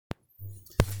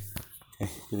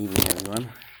Good evening, everyone.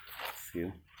 See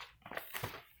you.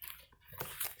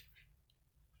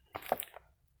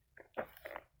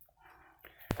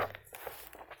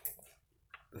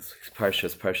 This week's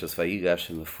Parshas Vayigash,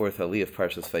 and the fourth aliyah of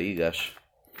Parshas Vayigash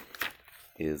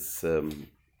is the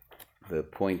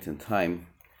point in time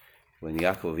when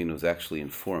Yaakov Avinu was actually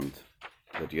informed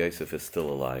that Yosef is still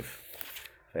alive.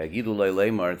 Vayagidu lo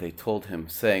leimar, they told him,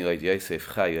 saying, "Oid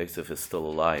Yosef chai, Yosef is still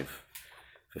alive.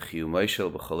 V'chiyu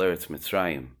Moshel b'chol eretz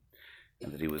Mitzrayim,"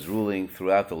 and that he was ruling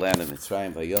throughout the land of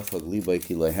Mitzrayim. Vayafag libay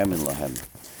ki lehem in lahem.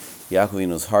 Yaakov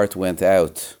Avinu's heart went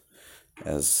out,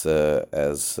 as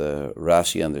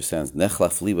Rashi understands.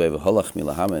 Nechlaf libay v'holach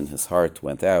milahamen. His heart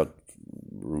went out,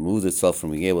 removed itself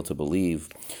from being able to believe.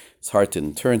 His heart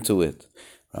didn't turn to it.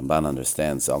 Ramban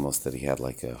understands almost that he had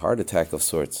like a heart attack of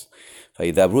sorts.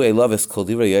 Vayidabru elav kol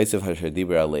divrei Yosef asher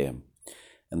diber aleim.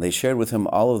 And they shared with him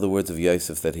all of the words of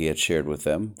Yosef that he had shared with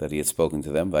them, that he had spoken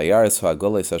to them. And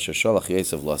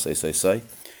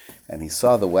he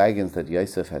saw the wagons that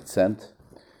Yosef had sent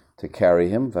to carry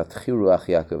him. And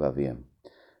Yaakov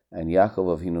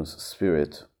Avinu's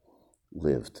spirit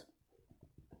lived.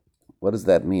 What does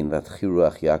that mean? The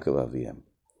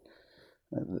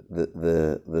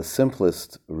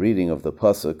simplest reading of the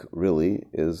pasuk really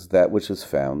is that which is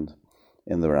found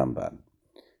in the Ramban.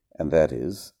 And that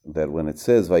is, that when it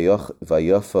says,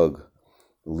 Vayafag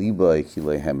libay ki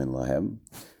lehem in lahem,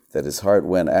 that his heart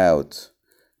went out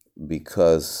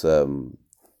because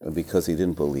he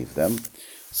didn't believe them.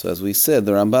 So as we said,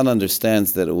 the Ramban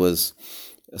understands that it was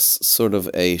sort of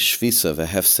a shvisa, a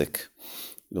hefsek.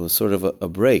 It was sort of a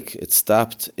break. It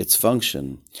stopped its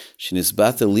function.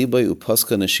 Shinisbata libay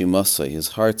upaska neshimasa. His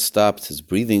heart stopped, his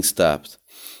breathing stopped.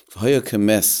 V'hoya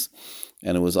kemes,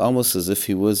 and it was almost as if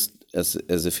he was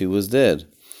dead.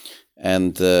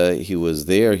 And he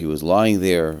was lying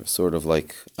there, sort of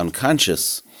like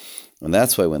unconscious. And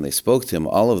that's why when they spoke to him,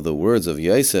 all of the words of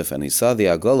Yosef, and he saw the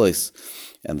agolos,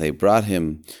 and they brought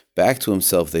him back to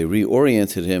himself, they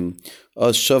reoriented him.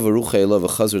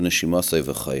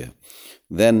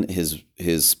 Then his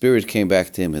spirit came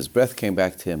back to him, his breath came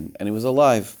back to him, and he was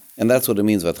alive. And that's what it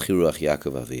means, Vatchiruach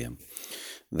Yaakov Aviyim,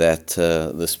 that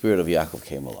the spirit of Yaakov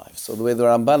came alive. So the way the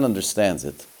Ramban understands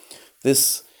it,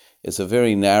 this is a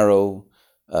very narrow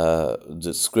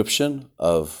description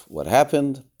of what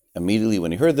happened immediately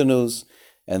when he heard the news,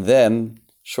 and then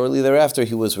shortly thereafter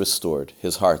he was restored.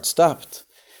 His heart stopped.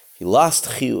 He lost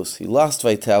chiyus, he lost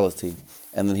vitality,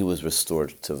 and then he was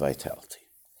restored to vitality.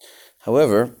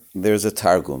 However, there's a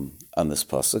targum on this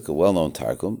pasuk, a well-known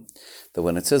targum, that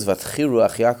when it says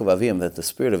Vatchiruach Yaakov Aviyim, that the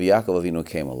spirit of Yaakov Avinu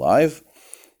came alive,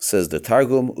 says the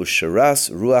targum, Usharas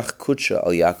Ruach Kudsha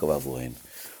al Yaakov Avuhin.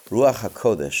 Ruach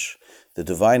HaKodesh, the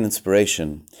divine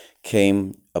inspiration,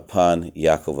 came upon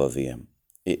Yaakov Aviyim,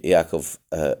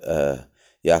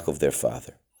 Yaakov their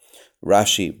father.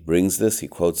 Rashi brings this, he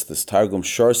quotes this targum,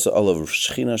 Shorsa olav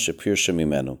Shechina Shapir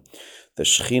Shemimenu. The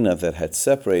Shechina that had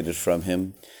separated from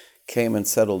him came and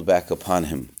settled back upon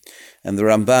him. And the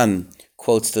Ramban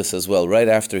quotes this as well, right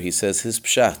after he says his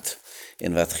pshat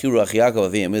in Vatchiruach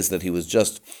Yaakov Aviyim is that he was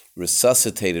just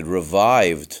resuscitated,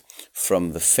 revived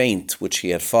from the faint which he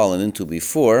had fallen into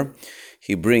before.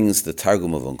 He brings the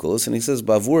Targum of Onkelos, and he says,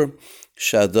 Bavur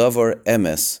shadavar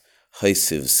emes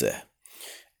haisiv zeh.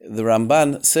 The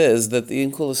Ramban says that the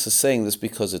Onkelos is saying this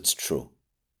because it's true.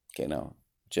 Okay, now,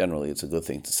 generally it's a good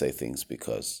thing to say things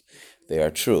because they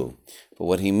are true. But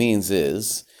what he means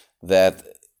is that,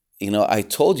 I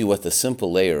told you what the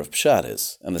simple layer of pshat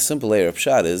is. And the simple layer of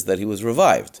pshat is that he was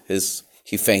revived.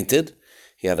 He fainted,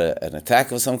 he had an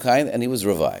attack of some kind, and he was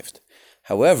revived.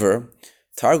 However,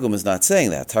 Targum is not saying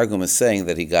that. Targum is saying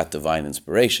that he got divine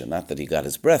inspiration, not that he got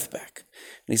his breath back.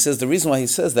 And he says the reason why he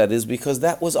says that is because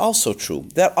that was also true.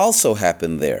 That also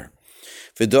happened there.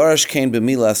 V'dorash kein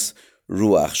b'milas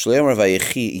ruach shleimar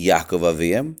vayechi Yaakov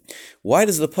Aviyim. Why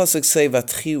does the pasuk say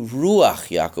vatchi ruach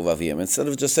Yaakov Aviyim instead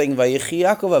of just saying vayechi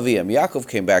Yaakov Aviyim? Yaakov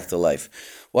came back to life.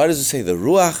 Why does it say the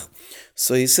ruach?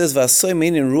 So he says vasoy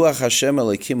meinin ruach Hashem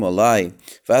Elokim olai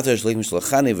v'atar shleikim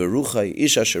shlachani v'ruchai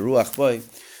isha sheruach boy.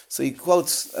 So he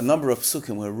quotes a number of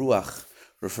psukim where ruach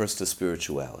refers to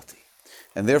spirituality.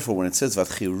 And therefore, when it says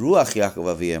vatchi ruach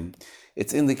Yaakov Aviyim,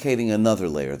 it's indicating another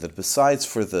layer, that besides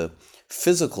for the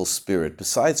physical spirit,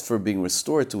 besides for being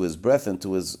restored to his breath and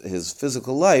to his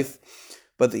physical life,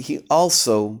 but he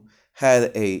also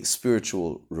had a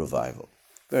spiritual revival.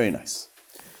 Very nice.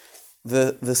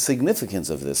 The significance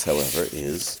of this, however,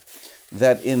 is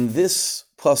that in this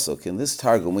pasuk, in this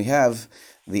targum, we have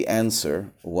the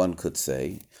answer, one could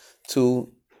say, to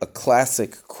a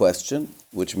classic question,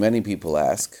 which many people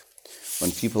ask,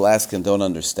 when people ask and don't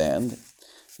understand,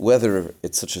 Whether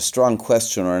it's such a strong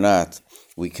question or not,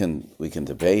 we can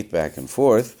debate back and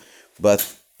forth,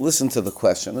 but listen to the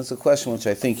question. It's a question which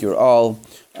I think you're all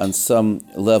on some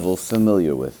level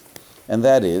familiar with. And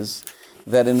that is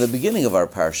that in the beginning of our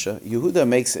parsha, Yehuda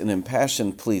makes an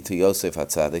impassioned plea to Yosef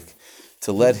HaTzadik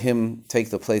to let him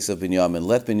take the place of Binyamin.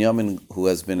 Let Binyamin, who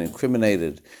has been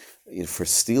incriminated for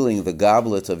stealing the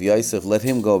goblet of Yosef, let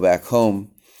him go back home.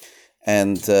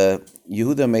 And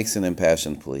Yehuda makes an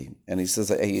impassioned plea, and he says,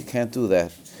 "Hey, you can't do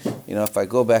that. If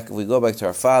we go back to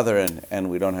our father and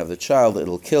we don't have the child,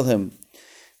 it'll kill him."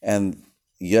 And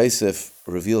Yosef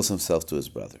reveals himself to his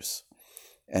brothers,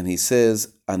 and he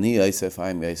says, "Ani Yosef,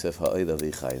 I'm Yosef ha'od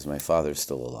avichai. Is my father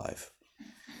still alive?"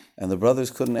 And the brothers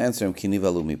couldn't answer him. Ki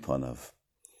nivalu miponav.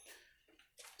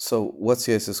 So what's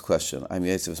Yosef's question? I'm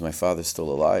Yosef. Is my father still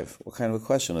alive? What kind of a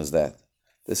question is that?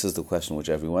 This is the question which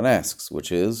everyone asks,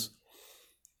 which is,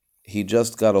 he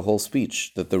just got a whole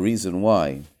speech that the reason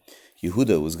why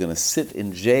Yehuda was going to sit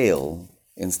in jail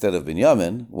instead of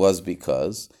Binyamin was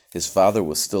because his father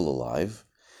was still alive,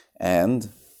 and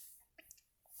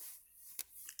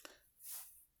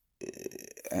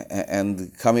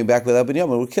coming back without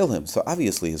Binyamin would kill him. So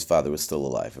obviously his father was still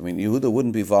alive. I mean, Yehuda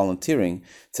wouldn't be volunteering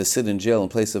to sit in jail in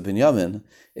place of Binyamin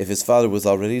if his father was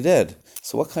already dead.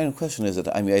 So what kind of question is it?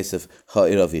 I'm Yosef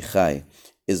ha'ir avichai.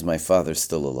 Is my father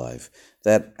still alive?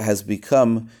 That has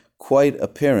become quite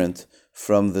apparent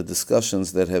from the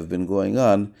discussions that have been going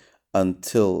on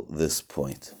until this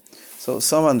point. So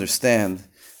some understand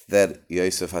that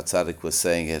Yosef HaTzadik was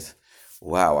saying it,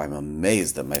 wow, I'm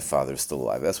amazed that my father is still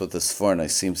alive. That's what the Sforno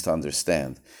seems to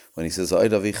understand. When he says,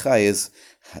 Ha'od avichai, is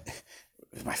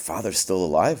my father still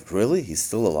alive? Really? He's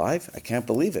still alive? I can't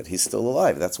believe it. He's still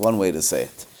alive. That's one way to say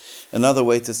it. Another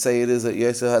way to say it is that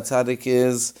Yosef HaTzadik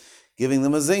is giving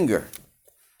them a zinger.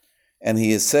 And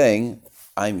he is saying,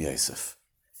 I'm Yosef.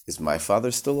 Is my father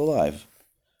still alive?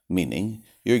 Meaning,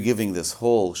 you're giving this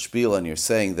whole spiel and you're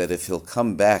saying that if you'll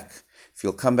come back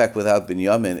without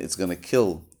Binyamin, it's going to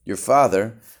kill your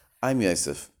father. I'm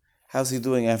Yosef. How's he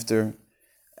doing after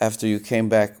you came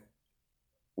back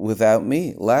without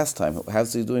me last time?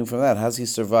 How's he doing from that? How's he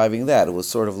surviving that? It was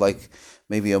sort of like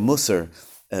maybe a musar,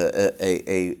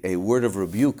 a word of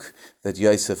rebuke that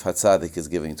Yosef HaTzadik is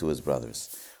giving to his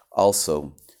brothers.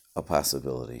 Also a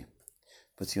possibility.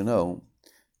 But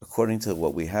according to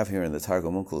what we have here in the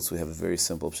Targum Onkelos, we have a very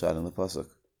simple pshat in the pasuk,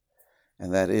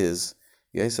 and that is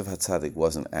Yosef HaTzadik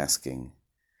wasn't asking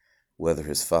whether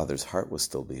his father's heart was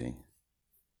still beating.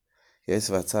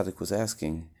 Yosef HaTzadik was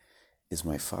asking, is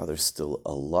my father still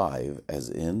alive, as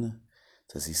in,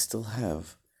 does he still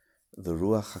have the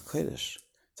Ruach HaKodesh?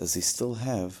 Does he still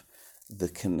have the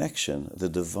connection, the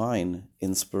divine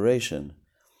inspiration?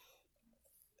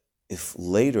 If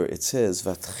later it says,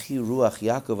 Vatchi Ruach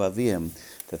Yaakov Avim,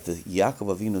 that the Yaakov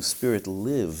Avinu spirit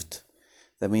lived,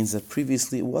 that means that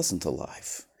previously it wasn't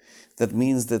alive. That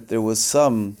means that there was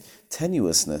some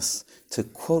tenuousness to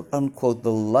quote-unquote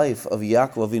the life of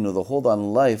Yaakov Avinu, the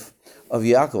hold-on life of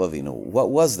Yaakov Avinu. What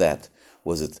was that?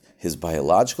 Was it his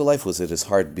biological life? Was it his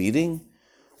heart beating?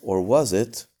 Or was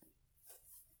it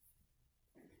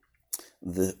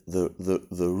the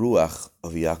Ruach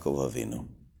of Yaakov Avinu?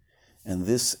 And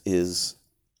this is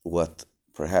what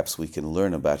perhaps we can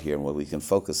learn about here and what we can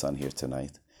focus on here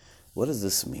tonight. What does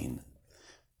this mean?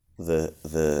 The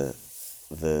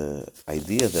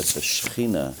idea that the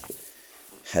Shechina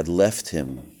had left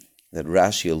him, that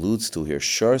Rashi alludes to here,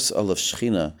 Shars alav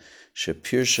Shechina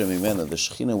shepirsha mimena, the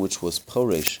Shechina which was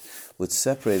Poresh, which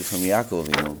separated from Yaakov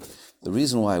Avinu. The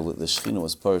reason why the Shechina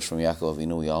was Poresh from Yaakov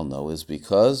Avinu, we all know, is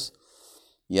because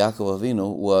Yaakov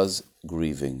Avinu was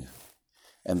grieving.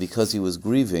 And because he was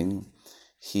grieving,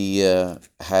 he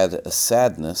had a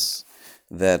sadness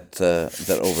that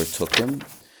overtook him,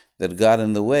 that got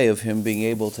in the way of him being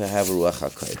able to have Ruach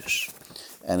HaKodesh.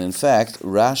 And in fact,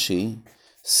 Rashi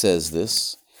says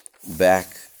this back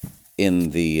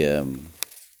in Parshas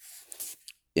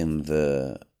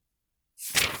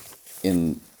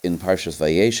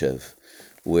Vayeshev,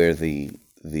 where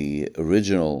the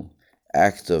original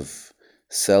act of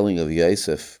selling of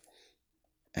Yosef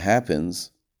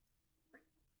happens.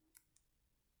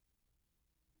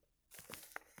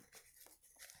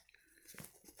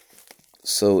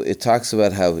 So it talks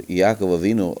about how Yaakov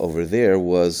Avinu over there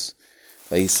was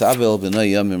Vayisabel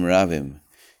b'nai yamim ravim.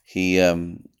 He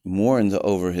mourned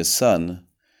over his son.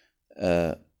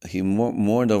 He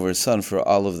mourned over his son for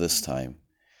all of this time,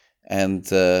 and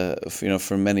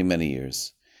for many, many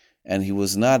years, and he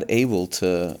was not able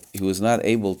to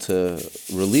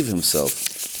relieve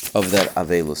himself of that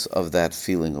avelus, of that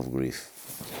feeling of grief.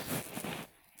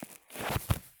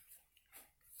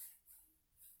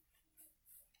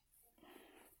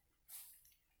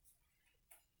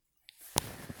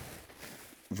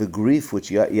 the grief which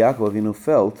Yaakov Avinu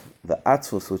felt, the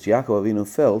atzvus which Yaakov Avinu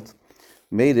felt,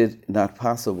 made it not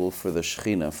possible for the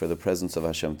Shekhinah, for the presence of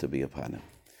Hashem to be upon him.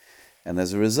 And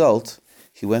as a result,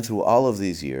 he went through all of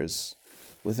these years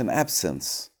with an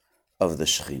absence of the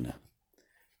Shekhinah.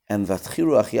 And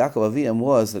Vatchiruach Yaakov Avinu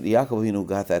was that Yaakov Avinu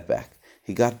got that back.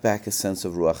 He got back a sense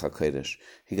of Ruach HaKodesh.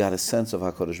 He got a sense of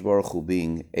HaKadosh Baruch Hu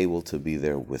being able to be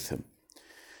there with him.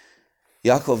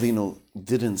 Yaakov Avinu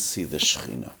didn't see the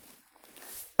Shekhinah.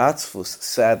 Atzvus,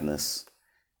 sadness,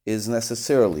 is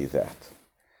necessarily that.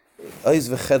 In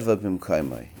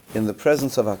the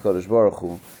presence of HaKadosh Baruch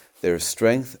Hu, there is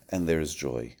strength and there is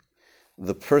joy.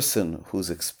 The person who's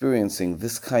experiencing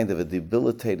this kind of a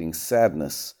debilitating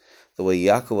sadness, the way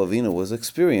Yaakov Avinu was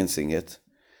experiencing it,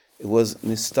 it was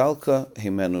nistalka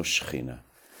himenu shechina.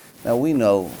 Now we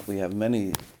know, we have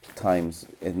many times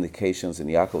indications in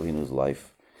Yaakov Avinu's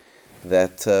life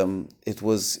that it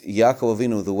was Yaakov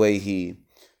Avinu, the way he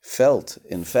felt,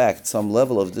 in fact, some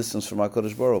level of distance from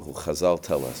HaKadosh Baruch Hu. Chazal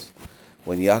tell us,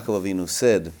 when Yaakov Avinu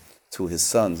said to his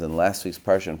sons in last week's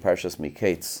parsha, in Parshas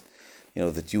Miketz,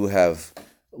 that you have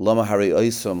Lama Hari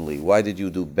Oisamli, why did you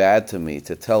do bad to me,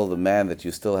 to tell the man that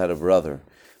you still had a brother,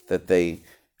 that he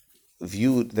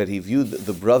viewed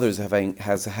the brothers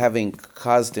as having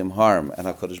caused him harm. And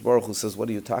HaKadosh Baruch Hu says, what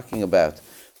are you talking about?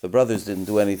 The brothers didn't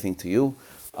do anything to you.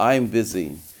 I'm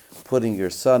busy putting your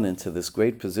son into this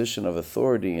great position of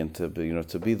authority and to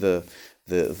be the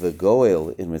goel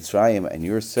in Mitzrayim, and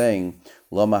you're saying,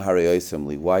 Lama Hari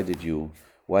Oisamli, why did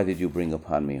you bring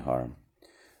upon me harm?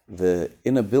 The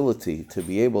inability to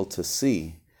be able to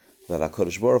see that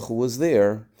HaKadosh Baruch Hu was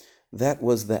there, that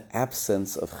was the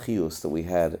absence of chiyus that we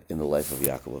had in the life of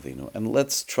Yaakov Avinu. And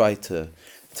let's try to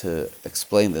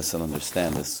explain this and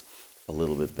understand this a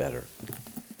little bit better.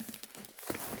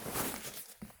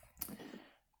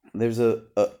 There's at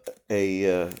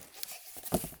the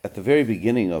very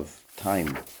beginning of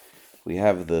time, we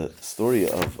have the story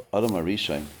of Adam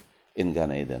HaRishon in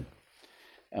Gan Eden.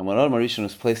 And when Adam HaRishon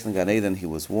was placed in Gan Eden, he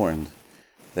was warned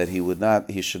that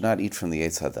he should not eat from the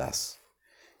Eitz Hadas.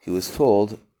 He was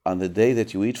told, on the day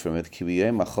that you eat from it,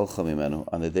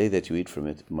 on the day that you eat from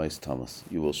it, Mois Tamas,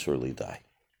 you will surely die.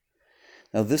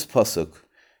 Now this pasuk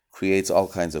creates all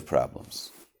kinds of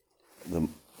problems.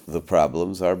 The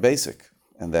problems are basic,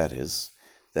 and that is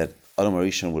that Adam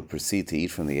HaRishon would proceed to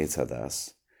eat from the Eitz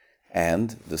Hadas,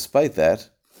 and despite that,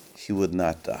 he would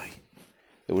not die.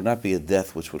 There would not be a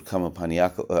death which would come upon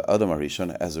Adam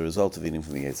HaRishon as a result of eating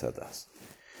from the Eitz Hadas.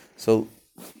 So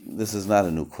this is not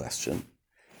a new question.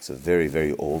 It's a very,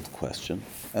 very old question,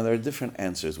 and there are different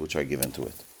answers which are given to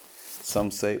it.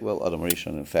 Some say, well, Adam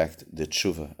HaRishon, in fact, did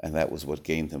tshuva, and that was what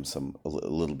gained him a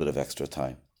little bit of extra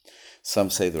time.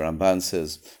 Some say, the Ramban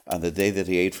says, on the day that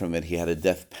he ate from it, he had a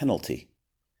death penalty,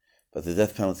 but the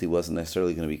death penalty wasn't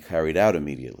necessarily going to be carried out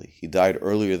immediately. He died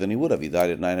earlier than he would have. He died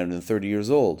at 930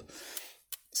 years old,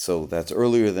 so that's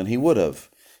earlier than he would have.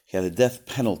 He had a death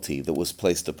penalty that was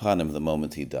placed upon him the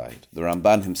moment he died. The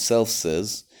Ramban himself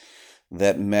says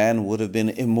that man would have been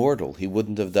immortal. He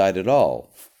wouldn't have died at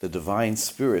all. The divine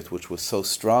spirit, which was so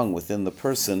strong within the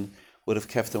person, would have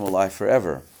kept him alive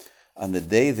forever. On the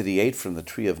day that he ate from the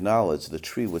tree of knowledge, the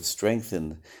tree would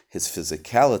strengthen his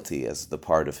physicality as the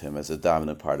part of him, as a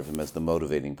dominant part of him, as the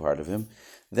motivating part of him.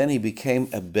 Then he became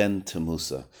a ben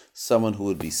temusa, someone who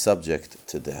would be subject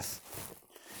to death.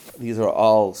 These are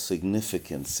all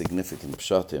significant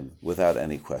pshatim, without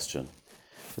any question.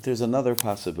 But there's another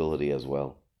possibility as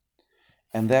well.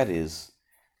 And that is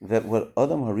that what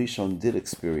Adam HaRishon did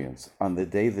experience on the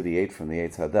day that he ate from the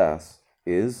Eitz Hadas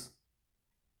is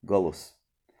Golus.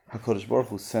 HaKadosh Baruch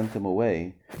Hu sent him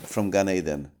away from Gan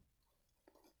Eden.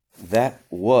 That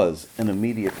was an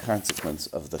immediate consequence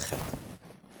of the Chet.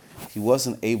 He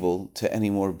wasn't able to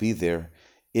anymore be there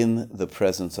in the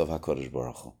presence of HaKadosh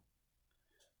Baruch Hu.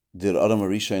 Did Adam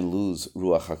HaRishon lose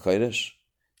Ruach HaKodesh?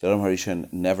 Did Adam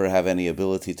HaRishon never have any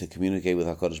ability to communicate with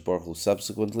HaKadosh Baruch Hu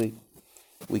subsequently?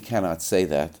 We cannot say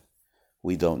that.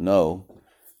 We don't know.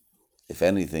 If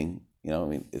anything,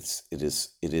 it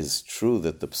is true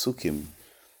that the psukim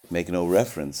make no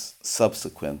reference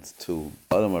subsequent to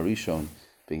Adam HaRishon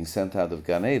being sent out of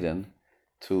Gan Eden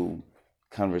to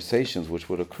conversations which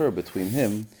would occur between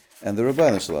him and the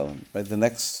Rabbeinu Shalom. Right? The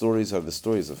next stories are the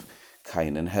stories of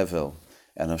Cain and Hevel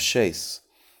and of Shes.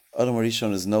 Adam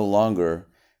HaRishon is no longer,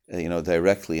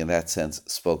 directly in that sense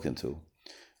spoken to.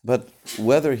 But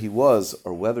whether he was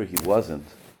or whether he wasn't,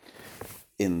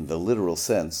 in the literal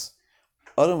sense,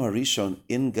 Adam HaRishon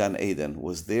in Gan Eden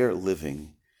was there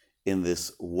living in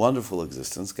this wonderful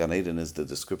existence. Gan Eden is the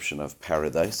description of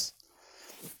paradise.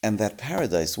 And that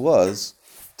paradise was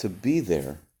to be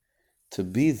there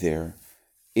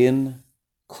in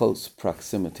close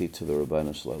proximity to the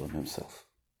Ribbono Shel Olam himself.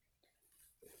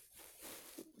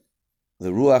 The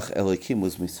Ruach Elokim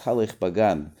was mishalech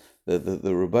bagan, the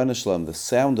Ribbono Shel Olam, the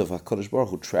sound of HaKadosh Baruch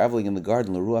Hu traveling in the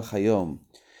garden, the Ruach Hayom.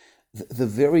 The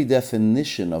very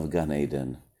definition of Gan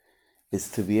Eden is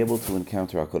to be able to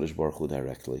encounter HaKadosh Baruch Hu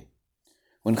directly.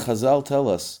 When Chazal tell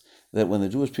us that when the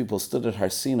Jewish people stood at Har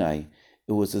Sinai,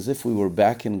 it was as if we were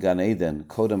back in Gan Eden,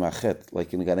 Kodem Achet,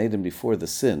 like in Gan Eden before the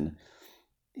sin.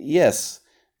 Yes,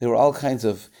 there were all kinds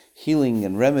of healing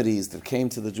and remedies that came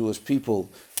to the Jewish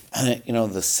people.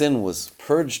 The sin was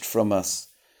purged from us.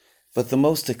 But the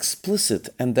most explicit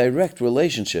and direct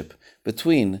relationship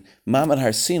between Mamad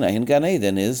Har Sinai and Gan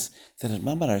Eden is that at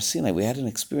Mamad Har Sinai we had an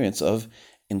experience of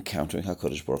encountering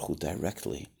HaKadosh Baruch Hu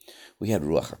directly. We had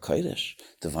Ruach HaKodesh,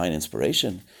 divine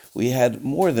inspiration. We had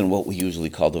more than what we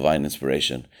usually call divine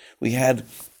inspiration. We had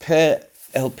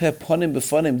El Peh Ponim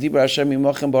B'Fonim Dibra Hashem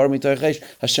Imochem Ba'or Mitoich.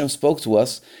 Hashem spoke to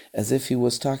us as if He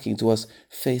was talking to us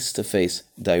face to face,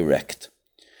 direct.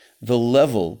 The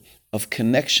level of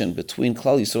connection between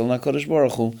Klal Yisrael and HaKadosh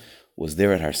Baruch Hu was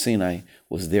there at Har Sinai,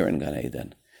 was there in Gan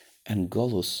Eden. And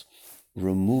Golus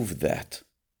removed that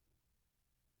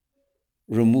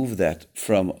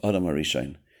from Adam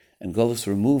HaRishon. And Golus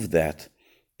removed that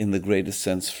in the greatest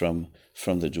sense from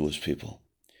the Jewish people.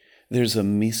 There's a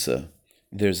Misa,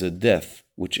 there's a death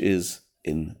which is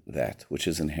in that, which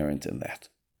is inherent in that.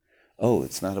 Oh,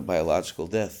 it's not a biological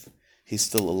death. He's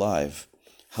still alive.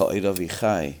 Ha'edav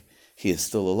Chai. He is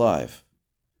still alive.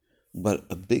 But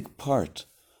a big part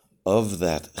of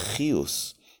that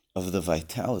chiyus, of the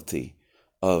vitality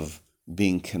of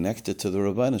being connected to the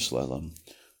Ribbono Shel Olam,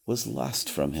 was lost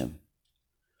from him.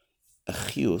 A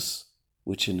chiyus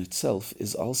which in itself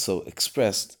is also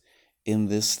expressed in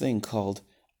this thing called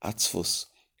atzvus,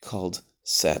 called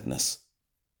sadness.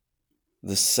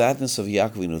 The sadness of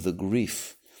Yaakov, the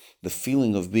grief, the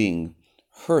feeling of being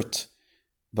hurt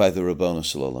by the Ribbono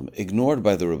Shel Olam, ignored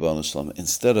by the Ribbono Shel Olam,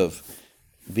 instead of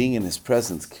being in his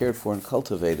presence, cared for and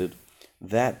cultivated,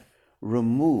 that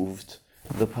removed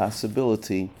the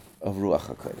possibility of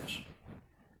Ruach HaKodesh.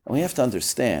 And we have to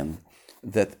understand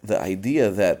that the idea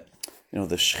that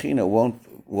the Shekhinah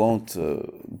won't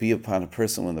be upon a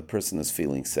person when the person is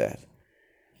feeling sad.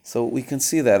 So we can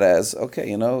see that as, okay,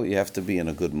 you have to be in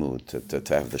a good mood to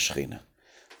have the Shekhinah.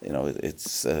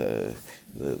 It's the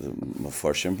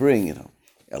Mefarshim bring,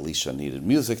 Elisha needed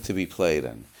music to be played,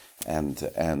 and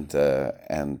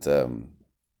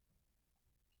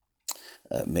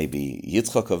maybe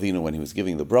Yitzchak Avinu, when he was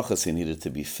giving the brachas, he needed to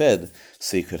be fed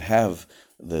so he could have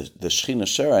the Shechina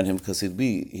share on him, because he'd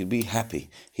be happy,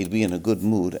 he'd be in a good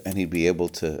mood, and he'd be able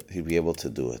to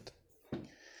do it.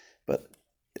 But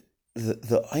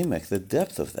the Aimek, the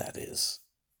depth of that is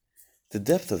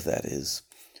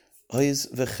Oiz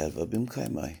v'cheva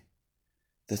b'mkaimai,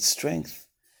 that strength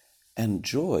and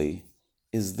joy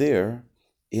is there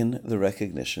in the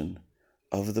recognition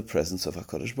of the presence of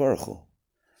HaKadosh Baruch Hu.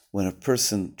 When a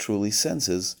person truly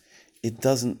senses, it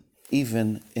doesn't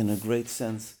even, in a great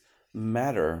sense,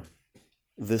 matter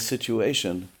the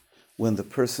situation when the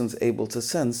person's able to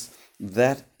sense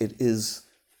that it is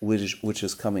which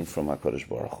is coming from HaKadosh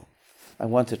Baruch Hu. I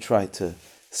want to try to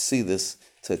see this,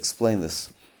 to explain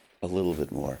this a little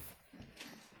bit more.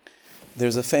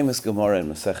 There's a famous Gemara in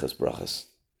Maseches Brachas.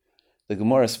 The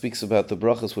Gemara speaks about the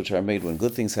brachas which are made when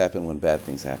good things happen, when bad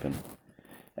things happen.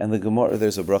 And the Gemara,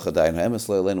 there's a bracha dayan ha'emes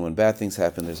le'elen when bad things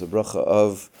happen. There's a bracha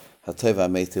of hatov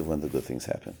ha'meitiv when the good things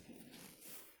happen.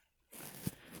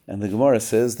 And the Gemara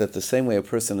says that the same way a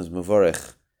person is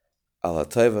mevarech al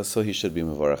hatova, so he should be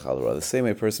mevarech al ra. The same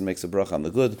way a person makes a bracha on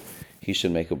the good, he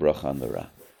should make a bracha on the ra,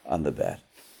 on the bad.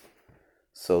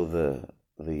 So the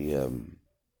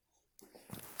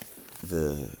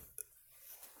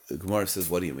Gemara says,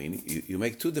 what do you mean? You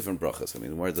make two different brachas. I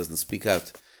mean, the Gemara doesn't speak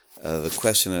out the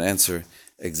question and answer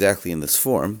exactly in this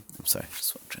form. I'm sorry,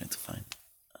 just what I'm trying to find.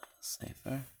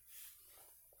 Safer.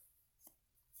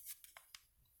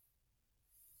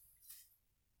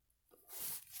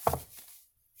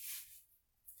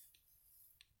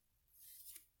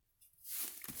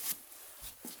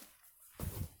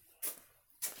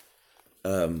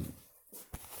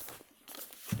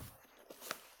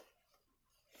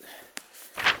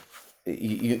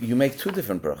 You make two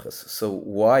different brachas. So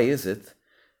why is it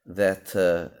that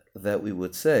we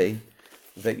would say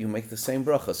that you make the same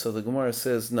bracha? So the Gemara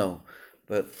says no,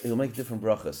 but you'll make different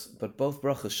brachas. But both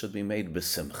brachas should be made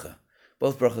b'simcha.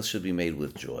 Both brachas should be made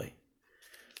with joy.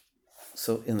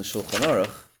 So in the Shulchan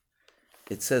Aruch,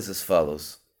 it says as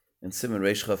follows in Siman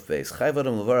Reish Chaf Beis: Chayv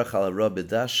adam levarach al hara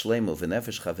b'das shlemu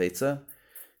v'nefesh chavetza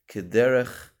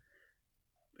kederech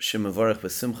Shemevarech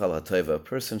b'simcha l'hatova, a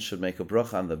person should make a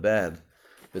bracha on the bad,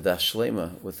 b'das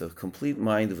shlema, with a complete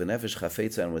mind, v'nefesh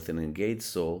chafetza, and with an engaged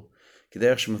soul,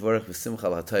 k'derech shemevarech b'simcha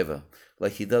l'hatova,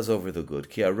 like he does over the good.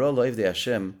 Ki aro lo'ivdei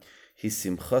Hashem, hi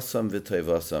simchasam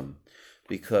v'toivasam,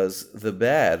 because the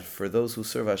bad, for those who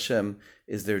serve Hashem,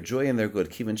 is their joy and their good.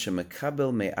 Kiven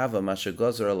shemekabel me'ava masha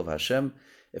gozer of Hashem,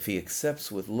 if he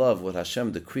accepts with love what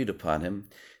Hashem decreed upon him,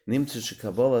 nimtu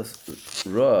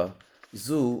shekabolas ra,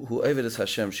 Zu hu Ovedes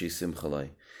Hashem shi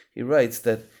simchalai. He writes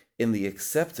that in the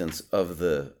acceptance of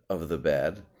the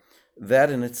bad, that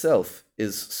in itself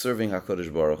is serving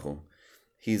HaKadosh Baruch Hu.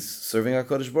 He's serving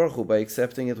HaKadosh Baruch Hu by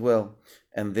accepting it well,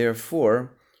 and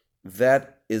therefore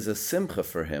that is a simcha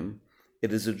for him.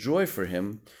 It is a joy for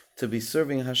him to be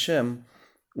serving Hashem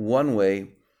one way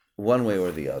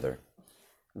or the other.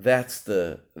 That's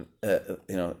the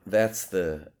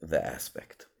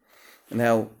aspect.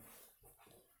 Now,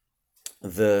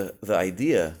 the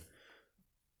idea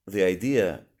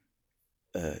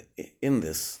in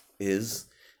this is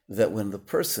that when the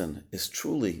person is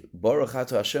truly Baruch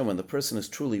Atah Hashem, when the person is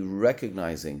truly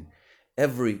recognizing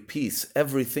every piece,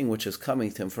 everything which is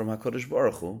coming to him from HaKadosh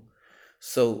Baruch Hu,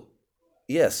 so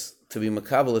yes, to be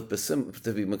makabel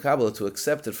to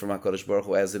accept it from HaKadosh Baruch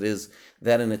Hu as it is,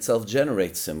 that in itself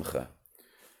generates simcha.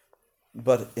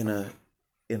 But in a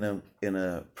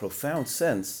profound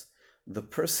sense, the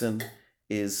person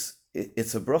it's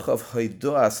a bracha of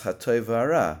hoidoas hatov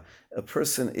v'hara. A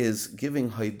person is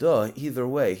giving hoidah either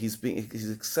way. He's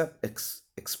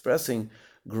expressing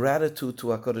gratitude to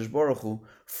HaKadosh Baruch Hu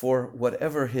for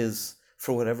whatever his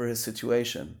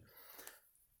situation.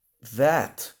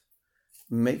 That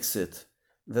makes it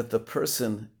that the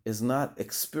person is not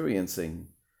experiencing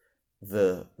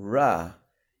the ra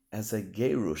as a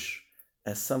gerush,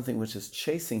 as something which is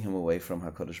chasing him away from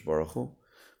HaKadosh Baruch Hu,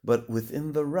 but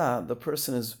within the ra, the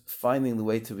person is finding the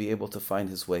way to be able to find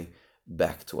his way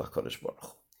back to HaKadosh Baruch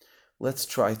Hu. Let's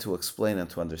try to explain and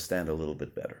to understand a little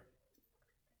bit better.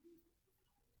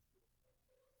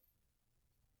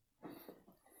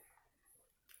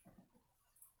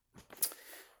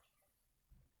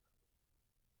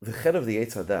 The head of the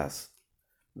Eitz Hadas,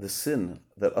 the sin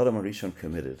that Adam HaRishon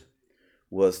committed,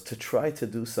 was to try to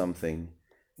do something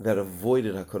that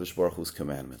avoided HaKadosh Baruch Hu's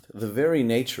commandment. The very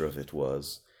nature of it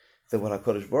was that when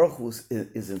HaKadosh Baruch Hu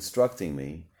is instructing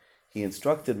me, he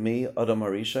instructed me, Adam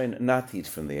HaRishon, not to eat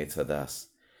from the Eitz Hadas.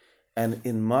 And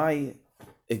in my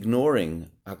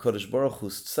ignoring HaKadosh Baruch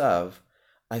Hu's tzav,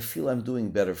 I feel I'm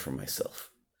doing better for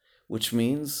myself, which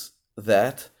means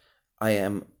that I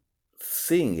am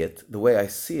seeing it, the way I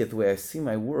see it, the way I see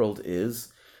my world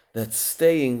is that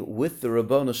staying with the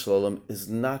Rabbanu Shalom is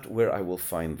not where I will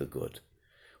find the good.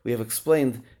 We have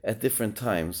explained at different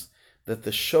times that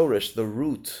the shorish, the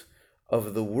root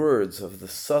of the words of the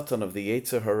Satan, of the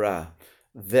Yetzer Hara,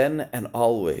 then and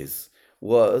always,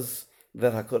 was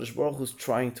that HaKadosh Baruch Hu is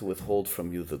trying to withhold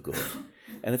from you the good.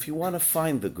 And if you want to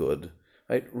find the good,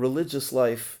 right, religious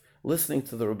life, listening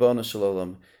to the Rabbanu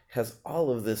Shalom, has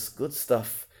all of this good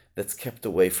stuff that's kept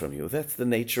away from you. That's the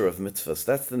nature of mitzvahs.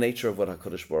 That's the nature of what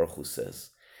HaKadosh Baruch Hu says.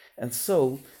 And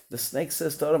so the snake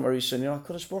says to Adam HaRishon,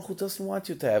 HaKadosh Baruch Hu doesn't want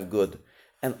you to have good.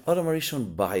 And Adam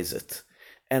HaRishon buys it.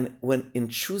 And when in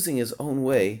choosing his own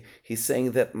way, he's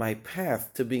saying that my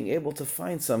path to being able to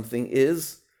find something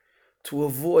is to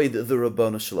avoid the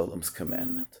Rabbanu Shalom's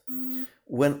commandment.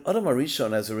 When Adam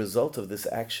HaRishon, as a result of this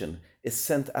action, is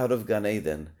sent out of Gan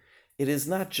Eden, it is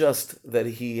not just that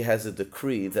he has a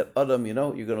decree that Adam, you're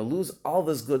going to lose all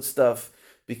this good stuff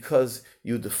because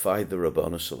you defied the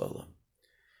Rabbanu Shalom.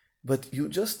 But you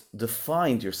just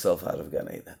defined yourself out of Gan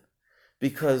Eden.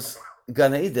 Because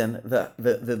Gan Eden,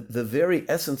 the very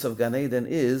essence of Gan Eden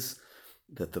is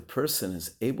that the person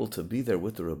is able to be there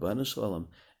with the Rabbanu Shalom,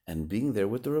 and being there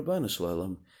with the Rabbanu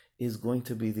Shalom is going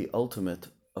to be the ultimate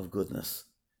of goodness.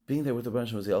 Being there with the Rabbanu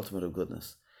Shalom is the ultimate of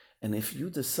goodness. And if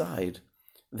you decide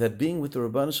that being with the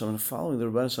Rabbanu Shalom and following the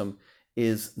Rabbanu Shalom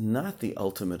is not the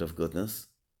ultimate of goodness,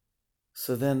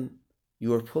 so then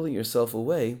you are pulling yourself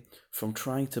away from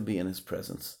trying to be in his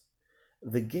presence.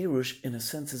 The Gerush, in a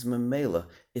sense, is memela.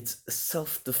 It's a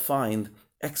self-defined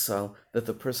exile that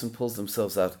the person pulls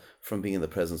themselves out from being in the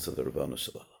presence of the Rabbanu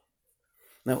Shalom.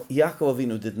 Now, Yaakov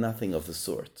Avinu did nothing of the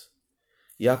sort.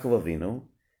 Yaakov Avinu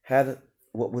had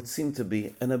what would seem to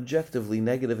be an objectively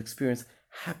negative experience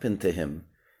happen to him.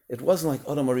 It wasn't like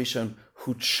Adam HaRishon,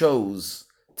 who chose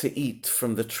to eat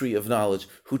from the tree of knowledge,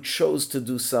 who chose to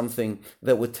do something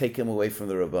that would take him away from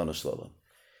the Rabbanu Shalom.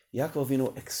 Yaakov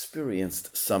Avinu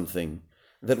experienced something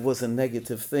that was a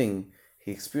negative thing.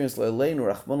 He experienced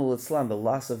Le'aleinu Rachmanu Litzlan, the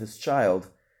loss of his child,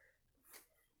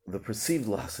 the perceived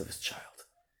loss of his child.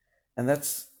 And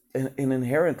that's an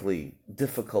inherently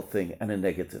difficult thing and a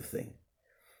negative thing.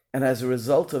 And as a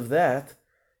result of that,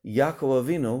 Yaakov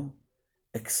Avinu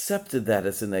accepted that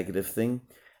as a negative thing,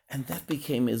 and that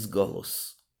became his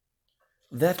golus.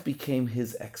 That became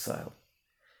his exile.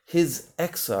 His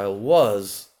exile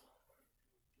was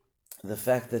the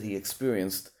fact that he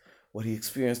experienced what he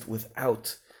experienced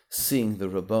without seeing the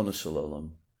Rabbanu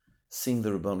Shalom, seeing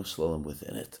the Rabbanu Shalom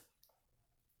within it.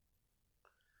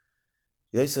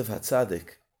 Yosef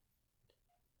HaTzadik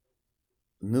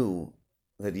knew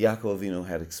that Yaakov Avinu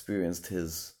had experienced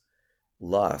his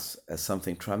loss as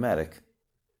something traumatic.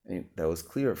 And that was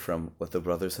clear from what the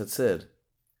brothers had said.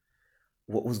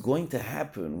 What was going to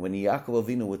happen when Yaakov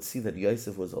Avinu would see that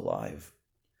Yosef was alive?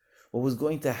 What was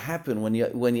going to happen when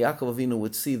Yaakov Avinu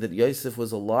would see that Yosef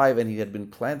was alive and he had been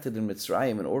planted in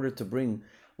Mitzrayim in order to bring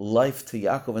life to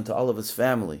Yaakov and to all of his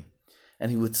family? And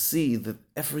he would see that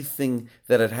everything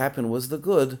that had happened was the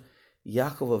good.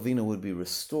 Yaakov Avinu would be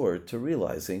restored to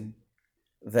realizing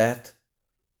that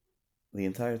the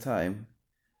entire time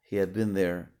he had been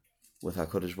there with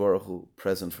HaKadosh Baruch Hu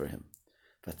present for him.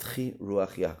 Vatchi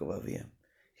ruach Yaakov Aviyam.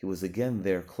 He was again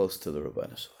there close to the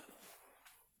Rabbanu Shalom.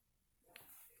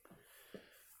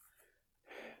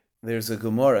 There's a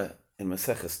Gemara in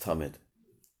Maseches Tamid.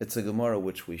 It's a Gemara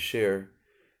which we share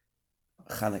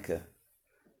Chanukah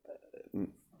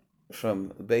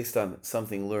based on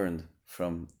something learned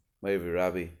from Meiri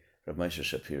Rabbi Rav Moshe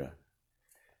Shapira.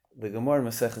 The Gemara in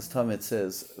Maseches Tamid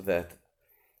says that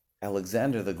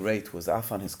Alexander the Great was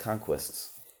off on his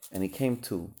conquests, and he came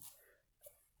to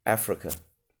Africa,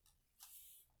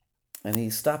 and he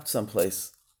stopped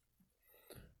someplace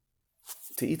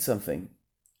to eat something,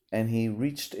 and he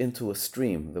reached into a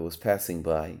stream that was passing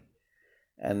by,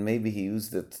 and maybe he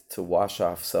used it to wash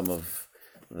off some of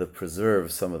the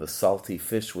preserves, some of the salty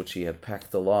fish which he had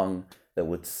packed along that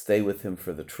would stay with him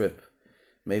for the trip.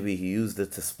 Maybe he used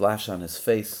it to splash on his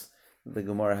face. The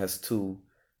Gemara has two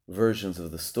versions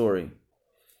of the story.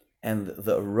 And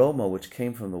the aroma which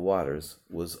came from the waters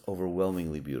was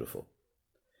overwhelmingly beautiful.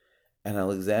 And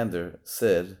Alexander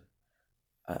said,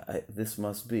 this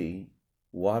must be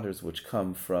waters which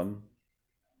come from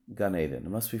Gan Eden. It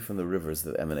must be from the rivers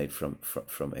that emanate from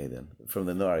Eden, from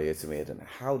the Nor Yetzim Eden.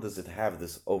 How does it have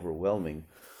this overwhelming,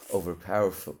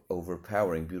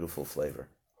 overpowering, beautiful flavor?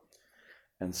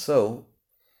 And so,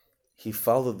 he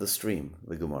followed the stream,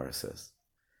 the Gemara says.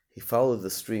 He followed the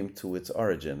stream to its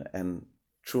origin, and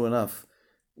true enough,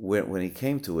 when he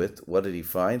came to it, what did he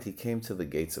find? He came to the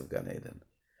gates of Gan Eden,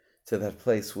 to that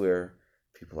place where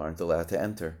people aren't allowed to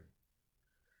enter.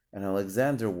 And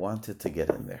Alexander wanted to get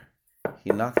in there. He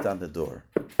knocked on the door,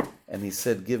 and he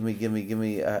said, give me,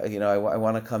 I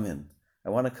want to come in. I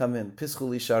want to come in. Pischu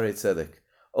li sharei tzedek.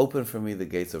 Open for me the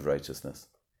gates of righteousness.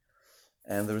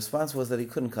 And the response was that he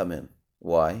couldn't come in.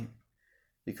 Why?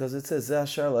 Because it says,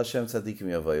 it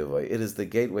is the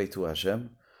gateway to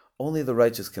Hashem. Only the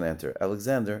righteous can enter.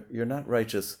 Alexander, you're not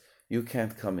righteous. You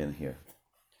can't come in here.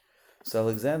 So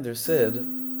Alexander said,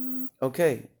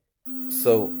 okay,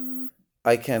 so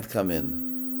I can't come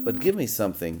in, but give me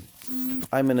something.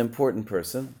 I'm an important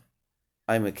person.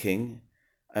 I'm a king.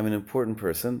 I'm an important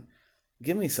person.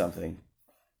 Give me something.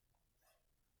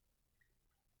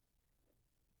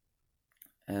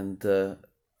 And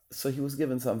so he was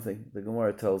given something. The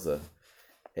Gemara tells a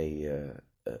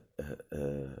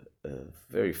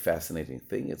very fascinating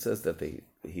thing. It says that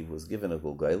he was given a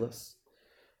gulgailas.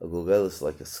 A gulgailas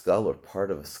like a skull or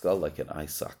part of a skull, like an eye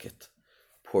socket,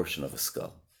 portion of a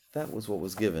skull. That was what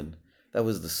was given. That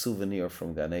was the souvenir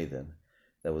from Gan Eden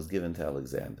that was given to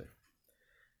Alexander.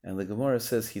 And the Gemara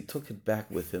says he took it back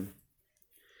with him,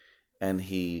 and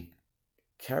he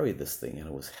carried this thing, and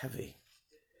it was heavy.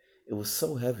 It was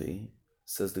so heavy,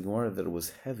 says the Gemara, that it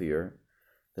was heavier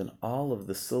than all of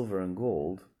the silver and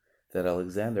gold that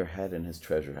Alexander had in his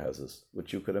treasure houses,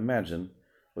 which you could imagine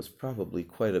was probably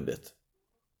quite a bit.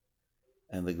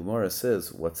 And the Gemara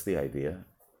says, what's the idea?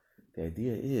 The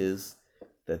idea is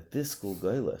that this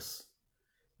Gulgailas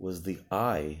was the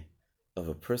eye of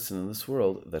a person in this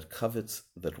world that covets,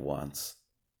 that wants.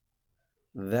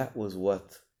 That was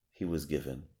what he was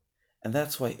given. And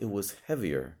that's why it was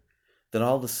heavier than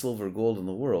all the silver gold in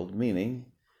the world, meaning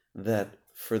that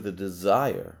for the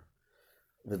desire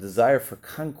for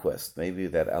conquest, maybe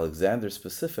that Alexander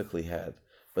specifically had,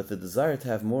 but the desire to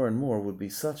have more and more would be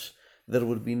such that it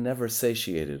would be never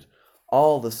satiated.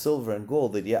 All the silver and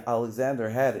gold that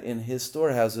Alexander had in his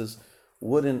storehouses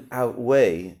wouldn't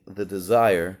outweigh the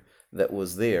desire that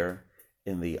was there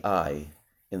in the eye,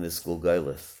 in this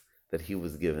Gulgailas, that he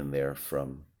was given there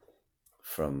from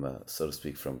so to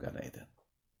speak, from Gan Eden.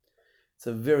 It's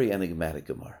a very enigmatic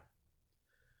Gemara.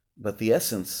 But the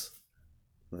essence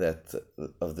that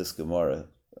of this Gemara,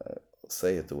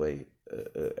 say it the way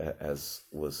as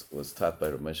was taught by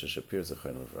Rav Moshe Shapir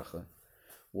Zechron Livracha,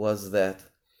 was that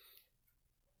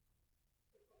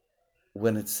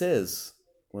when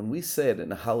we said in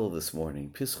Hallel this morning,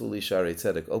 Pischu li Sharei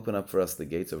Tzedek, open up for us the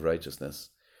gates of righteousness,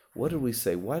 what did we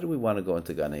say? Why do we want to go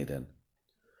into Gan Eden?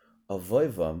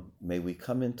 Avoivam, may we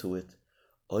come into it,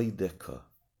 oideka,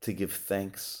 to give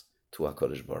thanks to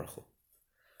HaKadosh Baruch Hu.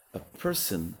 A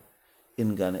person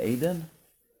in Gan Eden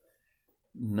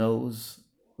knows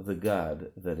the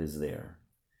God that is there,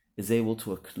 is able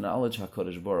to acknowledge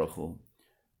HaKadosh Baruch Hu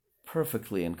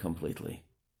perfectly and completely.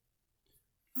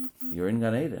 You're in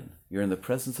Gan Eden. You're in the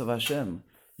presence of Hashem.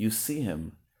 You see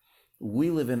Him. We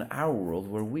live in our world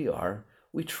where we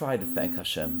try to thank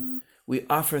Hashem. We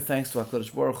offer thanks to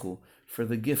HaKadosh Baruch Hu for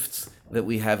the gifts that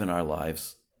we have in our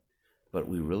lives. But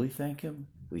we really thank Him?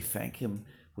 We thank Him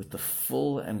with the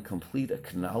full and complete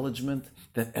acknowledgement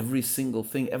that every single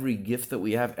thing, every gift that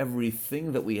we have,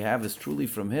 everything that we have is truly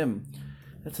from Him.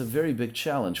 That's a very big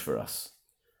challenge for us,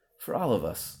 for all of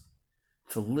us,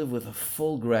 to live with a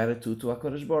full gratitude to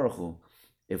HaKadosh Baruch Hu.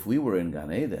 If we were in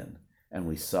Gan Eden and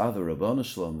we saw the Rabbanu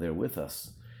Shalom there with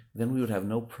us, then we would have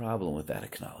no problem with that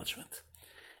acknowledgement.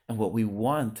 And what we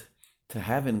want to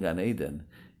have in Gan Eden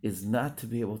is not to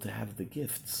be able to have the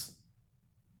gifts.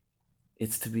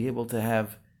 It's to be able to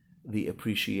have the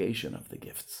appreciation of the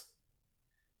gifts.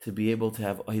 To be able to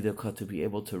have Oidaka, to be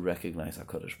able to recognize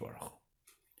HaKadosh Baruch Hu.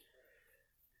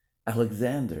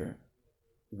 Alexander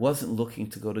wasn't looking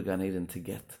to go to Gan Eden to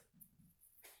get.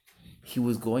 He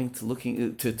was going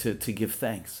to give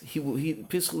thanks. He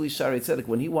Pischu li Sharei Tzedek,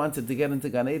 when he wanted to get into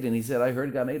Gan Eden, he said, I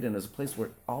heard Gan Eden is a place where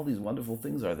all these wonderful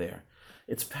things are there.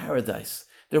 It's paradise.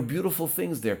 There are beautiful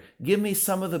things there. Give me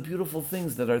some of the beautiful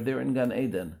things that are there in Gan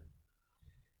Eden.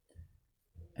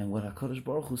 And what HaKadosh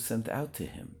Baruch Hu sent out to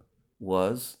him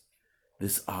was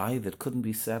this eye that couldn't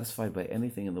be satisfied by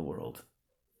anything in the world.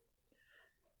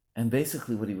 And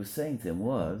basically what he was saying to him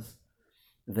was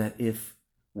that if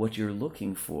what you're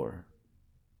looking for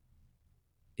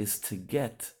is to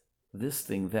get this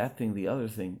thing, that thing, the other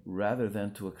thing, rather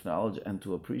than to acknowledge and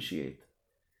to appreciate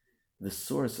the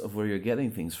source of where you're getting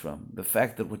things from, the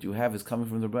fact that what you have is coming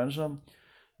from the Rebbeinu Shalom,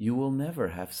 you will never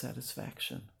have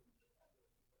satisfaction.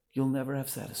 You'll never have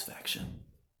satisfaction.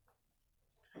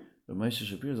 Rav Moshe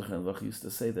Shapir Zechron Livracha used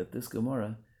to say that this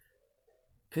Gemara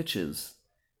pitches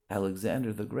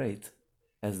Alexander the Great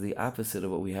as the opposite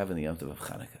of what we have in the Yom Tov of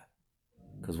Chanukah.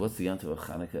 Because what's the Yom Tov of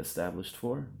Chanukah established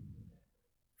for?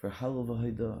 For Halal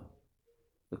v'Hodah.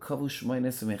 The Kavu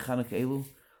Shmeines Chanukah Elu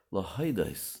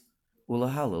l'Hodos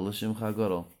u'l'Halal l'Shimcha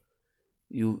Gadol.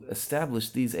 You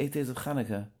establish these 8 days of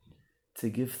Chanukah to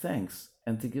give thanks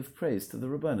and to give praise to the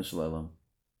Rebbeinu Shalom.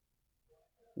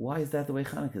 Why is that the way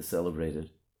Chanukah is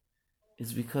celebrated?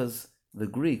 It's because the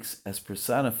Greeks, as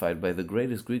personified by the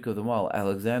greatest Greek of them all,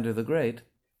 Alexander the Great,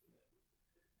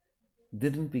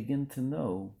 didn't begin to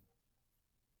know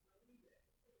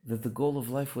that the goal of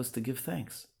life was to give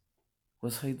thanks,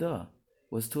 was Haidah,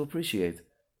 was to appreciate.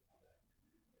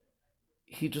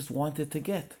 He just wanted to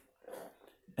get.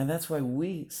 And that's why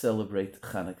we celebrate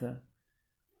Chanukah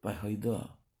by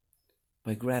Haidah,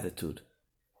 by gratitude,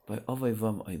 by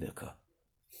Avayvam Oideka.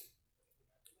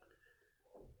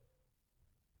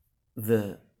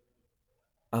 The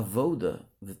avoda,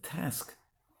 the task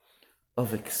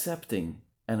of accepting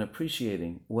and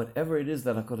appreciating whatever it is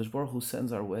that HaKadosh Baruch Hu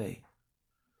sends our way,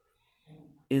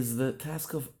 is the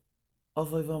task of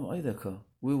Avayvam Oideka.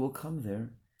 We will come there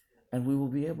and we will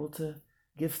be able to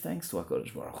give thanks to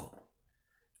HaKadosh Baruch Hu.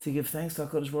 To give thanks to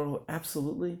HaKadosh Baruch Hu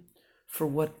absolutely for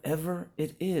whatever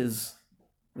it is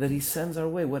that He sends our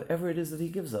way, whatever it is that He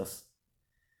gives us.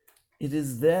 It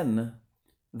is then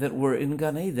that we're in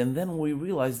Gan Eden, then we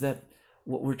realize that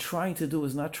what we're trying to do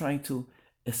is not trying to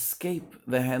escape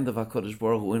the hand of HaKadosh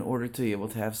Baruch Hu in order to be able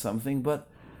to have something, but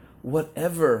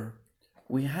whatever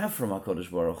we have from HaKadosh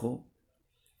Baruch Hu,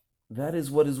 that is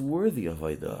what is worthy of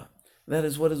Haidah. That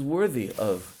is what is worthy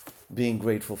of being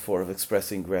grateful for, of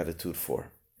expressing gratitude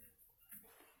for.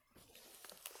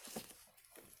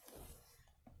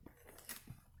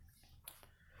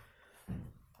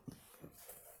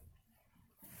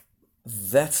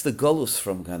 That's the Golus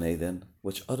from Gan Eden,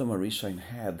 which Adam HaRishon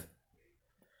had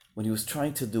when he was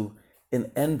trying to do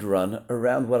an end run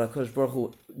around what HaKadosh Baruch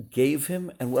Hu gave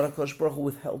him and what HaKadosh Baruch Hu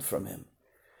withheld from him.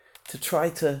 To try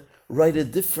to write a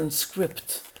different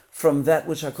script from that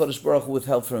which HaKadosh Baruch Hu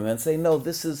withheld from him and say, no,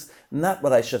 this is not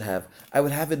what I should have. I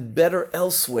would have it better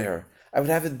elsewhere. I would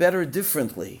have it better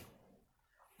differently.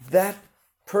 That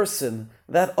person,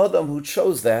 that Adam who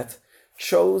chose that,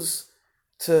 chose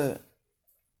to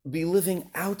be living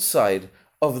outside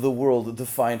of the world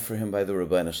defined for him by the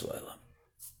Rabbeinu Shalom.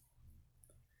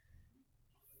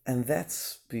 And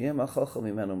that's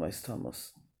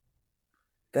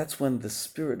that's when the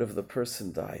spirit of the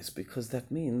person dies, because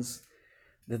that means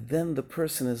that then the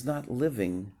person is not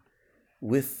living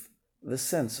with the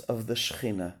sense of the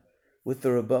Shekhinah, with the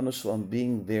Rabbeinu Shalom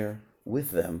being there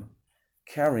with them,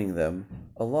 carrying them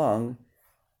along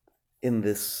in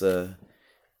this time,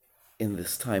 in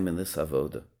this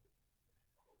avoda.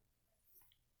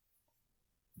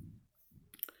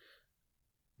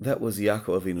 That was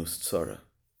Yaakov Avinu's tzara.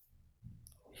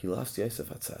 He lost Yosef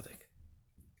HaTzadik.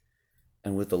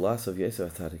 And with the loss of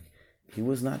Yosef HaTzadik, he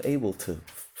was not able to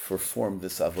perform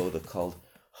this avoda called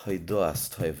Haidoas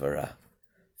Toivara.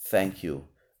 Thank you,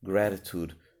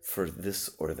 gratitude for this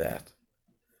or that.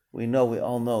 We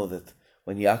all know that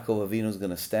when Yaakov Avinu is going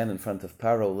to stand in front of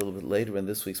Paro a little bit later in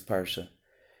this week's Parsha,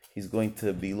 he's going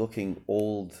to be looking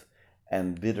old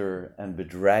and bitter and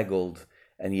bedraggled.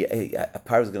 And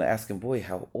Paro is going to ask him, boy,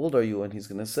 how old are you? And he's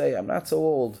going to say, I'm not so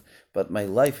old, but my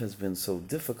life has been so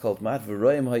difficult. And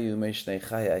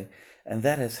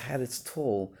that has had its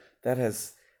toll, that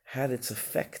has had its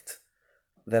effect,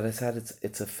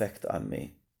 its effect on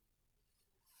me.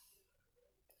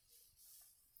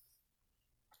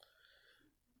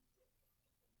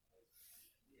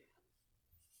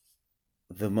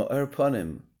 The Ma'ar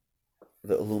Panim,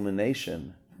 the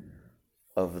illumination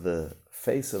of the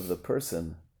face of the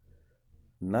person,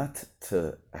 not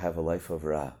to have a life of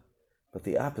Ra, but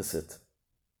the opposite.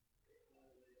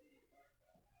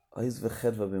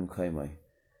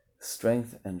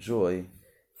 Strength and joy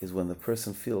is when the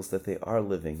person feels that they are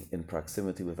living in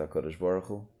proximity with HaKadosh Baruch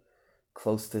Hu,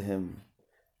 close to Him,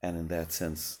 and in that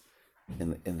sense,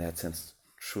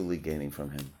 truly gaining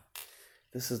from Him.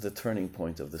 This is the turning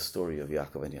point of the story of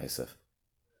Yaakov and Yosef.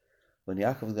 When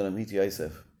Yaakov is going to meet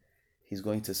Yosef, he's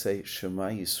going to say,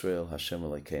 Shema Yisrael Hashem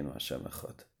Elokeinu Hashem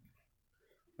Echad.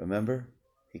 Remember,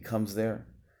 he comes there,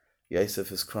 Yosef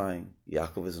is crying,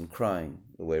 Yaakov isn't crying,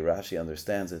 the way Rashi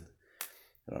understands it.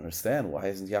 I don't understand, why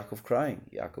isn't Yaakov crying?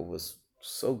 Yaakov was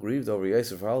so grieved over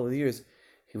Yosef for all the years,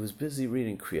 he was busy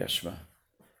reading Kriyat Shema.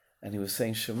 And he was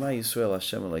saying, Shema Yisrael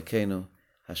Hashem Elokeinu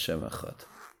Hashem Echad.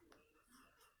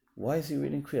 Why is he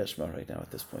reading Kriyat Shema right now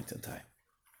at this point in time?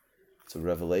 It's a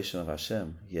revelation of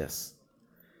Hashem, yes.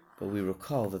 But we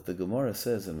recall that the Gemara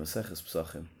says in Maseches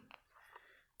Pesachim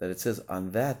that it says,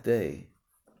 on that day,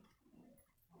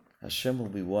 Hashem will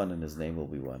be one and His name will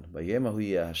be one. Vayemahu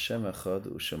yeh Hashem echad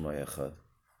u'shema echad.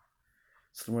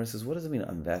 So the Gemara says, what does it mean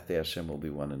on that day Hashem will be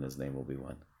one and His name will be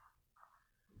one?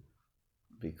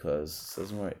 Because, says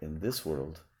the Gemara, in this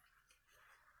world,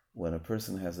 when a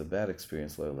person has a bad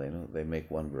experience, they make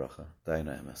one bracha,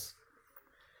 Daina Emes.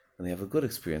 When they have a good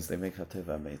experience, they make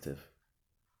Hateva Meitiv.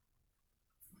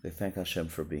 They thank Hashem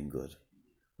for being good.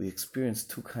 We experience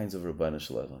two kinds of Rabbeinu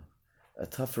Shalom. A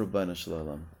tough Rabbeinu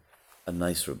Shalom, a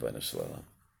nice Rabbeinu Shalom.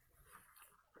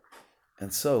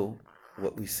 And so,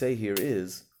 what we say here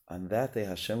is, on that day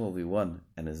Hashem will be one,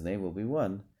 and His name will be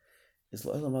one, is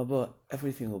L'olam haba,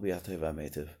 everything will be Hateva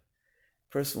Meitiv.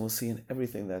 Person will see in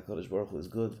everything that HaKadosh Baruch Hu is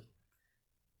good.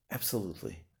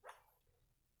 Absolutely.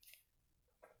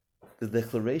 The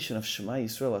declaration of Shema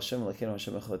Yisrael Hashem Elokeinu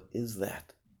Hashem Echad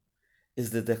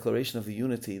is the declaration of the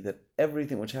unity that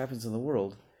everything which happens in the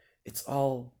world, its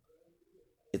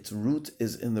root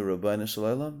is in the Rabbeinu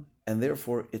Shalom, and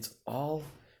therefore it's all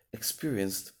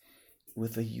experienced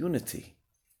with a unity,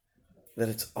 that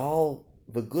it's all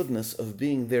the goodness of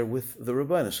being there with the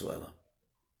Rabbeinu Shalom.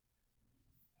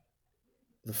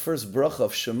 The first bracha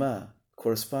of Shema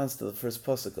corresponds to the first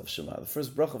pasuk of Shema. The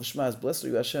first bracha of Shema is, blessed are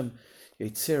you Hashem,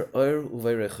 Yetzer Or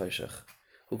Uveirei Chayshach,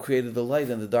 who created the light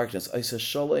and the darkness. Aisa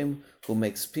Shalom, who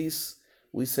makes peace.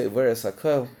 We say Veres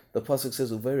Hakel. The pasuk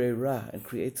says Uveirei Ra, and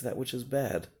creates that which is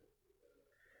bad.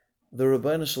 The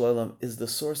Rabbeinu Shalom is the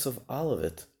source of all of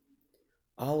it.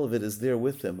 All of it is there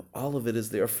with Him. All of it is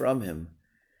there from Him.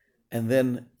 And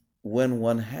then when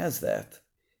one has that,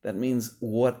 that means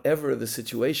whatever the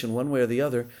situation, one way or the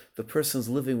other, the person's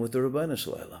living with the Rabbeinu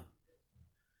Shalom.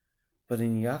 But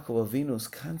in Yaakov Avinu's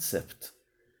concept,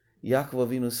 Yaakov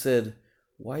Avinu said,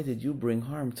 why did you bring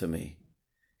harm to me?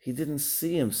 He didn't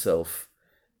see himself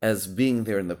as being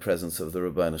there in the presence of the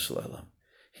Rabbeinu Shalom.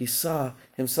 He saw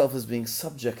himself as being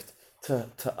subject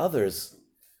to others.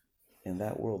 In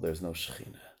that world, there's no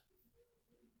Shekhinah.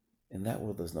 In that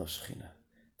world, there's no Shekhinah.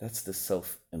 That's the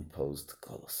self-imposed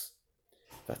Kolos.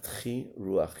 Vatchi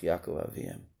Ruach Yaakov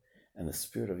Aviem. And the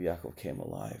spirit of Yaakov came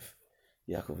alive.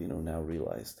 Yaakov Avinu now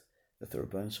realized that the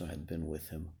Rebbeinu Shalom had been with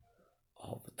him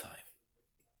all the time.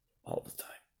 All the time.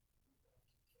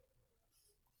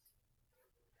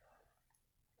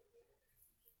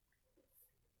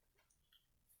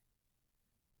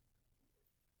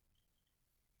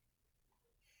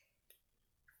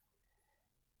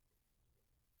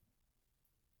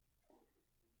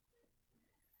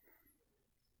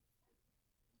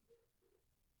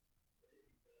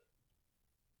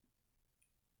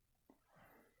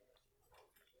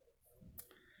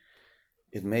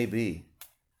 It may be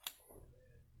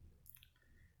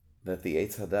that the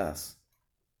Eitz Hadas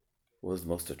was the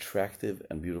most attractive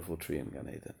and beautiful tree in Gan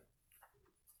Eden.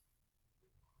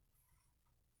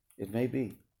 It may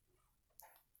be.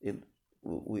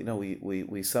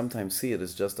 We sometimes see it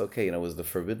as just, okay, it was the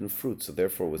forbidden fruit, so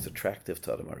therefore it was attractive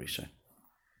to Adam HaRishon.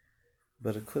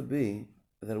 But it could be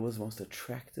that it was the most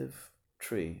attractive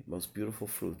tree, most beautiful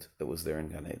fruit that was there in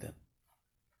Gan Eden.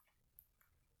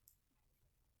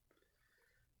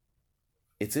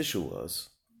 Its issue was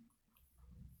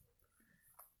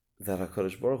that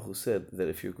HaKadosh Baruch Hu said that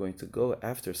if you're going to go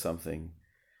after something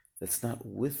that's not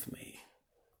with me,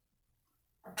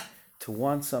 to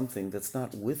want something that's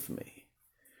not with me,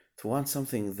 to want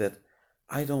something that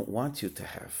I don't want you to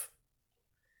have,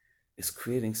 is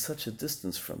creating such a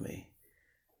distance from me.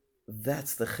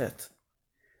 That's the chet.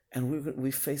 And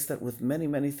we face that with many,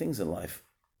 many things in life.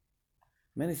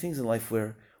 Many things in life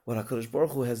where what HaKadosh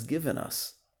Baruch Hu has given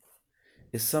us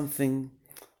is something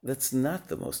that's not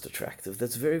the most attractive,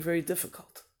 that's very, very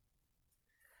difficult.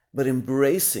 But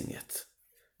embracing it,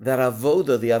 that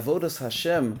avoda, the avodas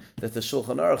Hashem that the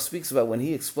Shulchan Aruch speaks about when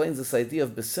he explains this idea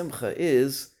of besimcha,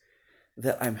 is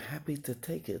that I'm happy to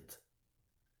take it,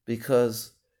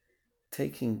 because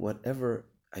taking whatever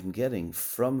I'm getting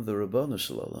from the Ribono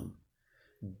Shel Olam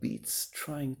beats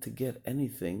trying to get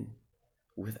anything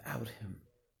without him.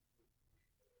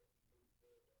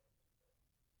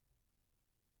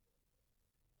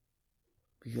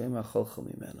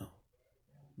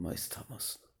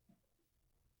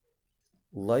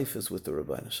 Life is with the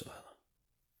Ribono Shel Olam.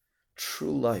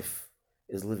 True life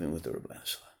is living with the Ribono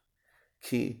Shel Olam.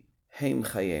 Ki heim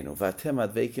chayenu v'atem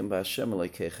adveikim b'Hashem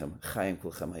Elokeichem chayim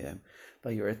kulchem hayom.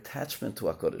 By your attachment to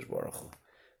HaKadosh Baruch Hu,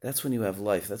 that's when you have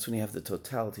life. That's when you have the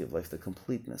totality of life, the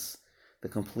completeness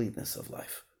of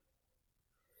life.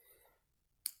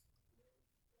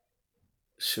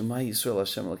 Shema Yisrael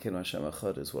Hashem Elokeinu Hashem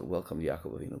Echad is what welcomed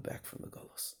Yaakov Avinu back from the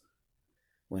Golus,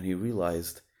 when he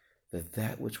realized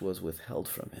that which was withheld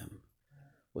from him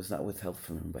was not withheld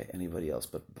from him by anybody else,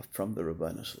 but from the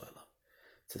Ribono Shel Olam.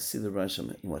 To see the Ribono Shel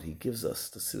Olam in what he gives us,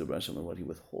 to see the Ribono Shel Olam in what he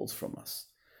withholds from us,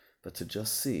 but to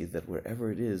just see that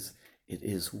wherever it is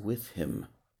with him.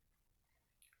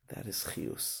 That is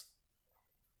chiyus.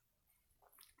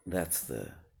 That's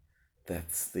the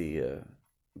Eitz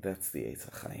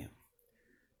HaChaim.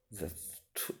 That's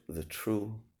the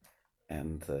true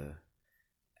and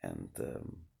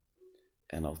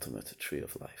ultimate tree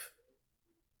of life.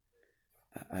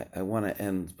 I want to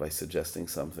end by suggesting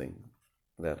something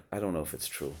that I don't know if it's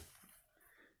true,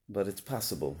 but it's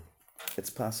possible. It's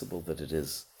possible that it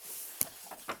is.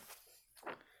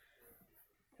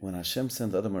 When Hashem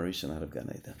sent Adam HaRishon out of Gan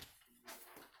Eden,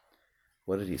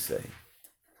 what did he say?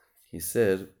 He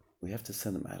said, we have to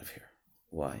send him out of here.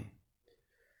 Why?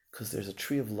 Because there's a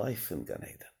tree of life in Gan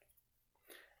Eden.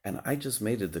 And I just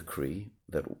made a decree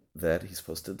that he's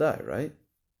supposed to die, right?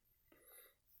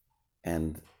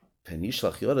 And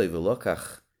Penishach Yodai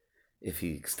V'lokach, if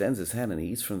he extends his hand and he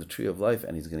eats from the tree of life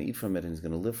and he's going to eat from it and he's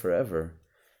going to live forever,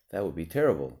 that would be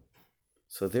terrible.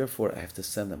 So therefore, I have to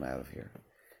send him out of here.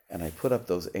 And I put up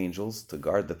those angels to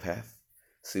guard the path,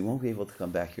 so he won't be able to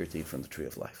come back here to eat from the tree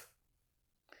of life.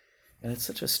 And it's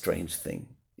such a strange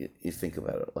thing. You think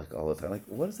about it like all the time. Like,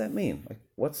 what does that mean? Like,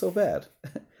 what's so bad?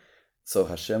 So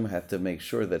Hashem had to make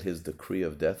sure that his decree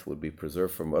of death would be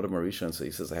preserved from Adam HaRishon. So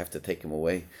he says, I have to take him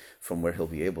away from where he'll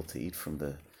be able to eat from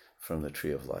the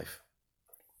tree of life.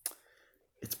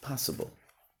 It's possible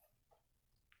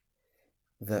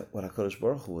that what HaKadosh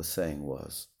Baruch Hu was saying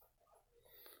was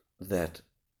that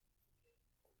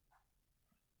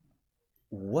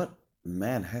what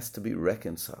man has to be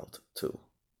reconciled to,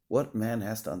 what man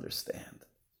has to understand,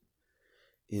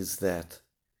 is that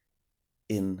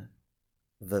in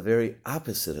the very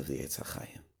opposite of the Eitz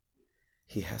HaChaim,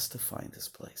 he has to find his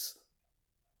place.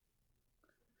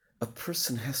 A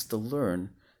person has to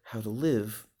learn how to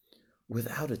live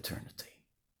without eternity.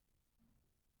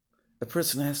 A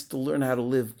person has to learn how to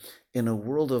live in a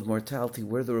world of mortality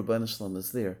where the Ribono Shel Olam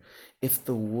is there. If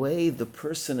the way the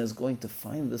person is going to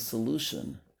find the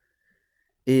solution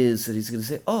is that he's going to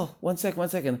say, oh, one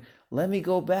second, let me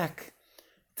go back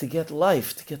to get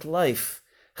life, Chai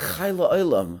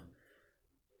La'olam.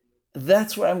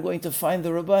 That's where I'm going to find the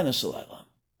Ribono Shel Olam.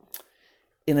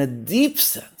 In a deep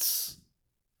sense,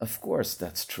 of course,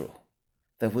 that's true.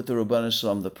 That with the Ribono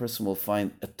Shel Olam, the person will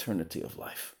find eternity of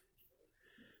life.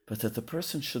 But that the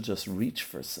person should just reach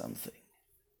for something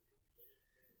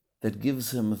that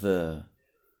gives him the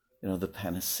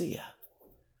panacea,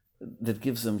 that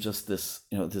gives him just this,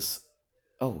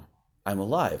 oh, I'm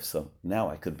alive, so now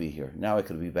I could be here. Now I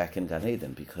could be back in Gan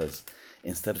Eden, because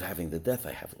Instead of having the death,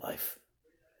 I have life.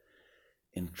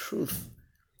 In truth,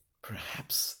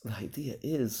 perhaps the idea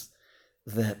is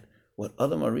that what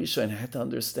Adam Arishain had to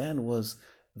understand was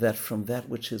that from that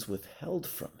which is withheld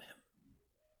from him,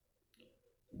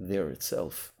 there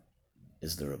itself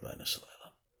is the Rabbeinu Shalom.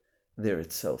 There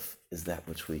itself is that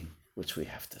which we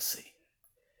have to see.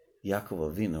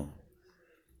 Yaakov Avinu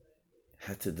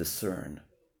had to discern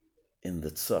in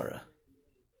the tzara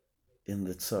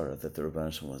that the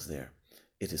Rabbeinu Shalom was there.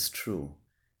 It is true,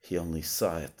 he only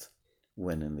saw it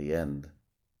when in the end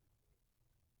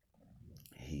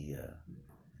he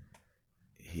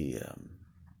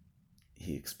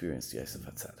experienced Yosef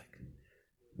HaTzadik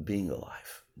being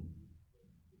alive.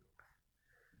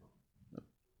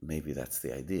 Maybe that's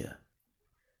the idea,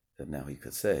 that now he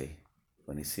could say,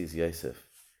 when he sees Yosef,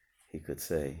 he could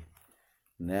say,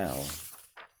 now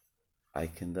I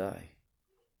can die.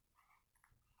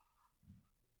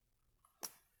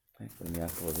 When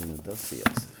Yaakov Avinu does see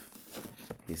Yosef,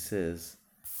 he says,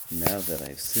 now that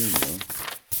I've seen you,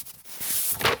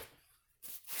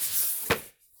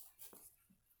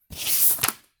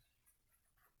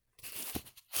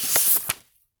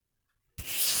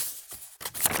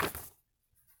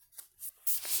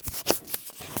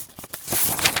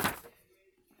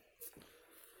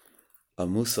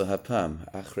 Amusa hapam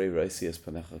achrei raisias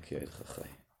panecha ki chachai.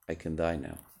 I can die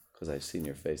now because I've seen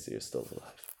your face that you're still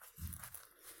alive.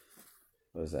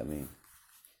 What does that mean?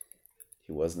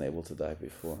 He wasn't able to die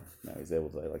before. Now he's able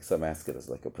to die. Like some ask it as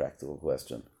like a practical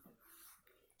question.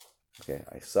 Okay,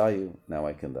 I saw you. Now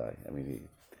I can die. I mean,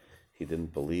 he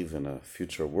didn't believe in a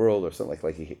future world or something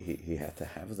like he had to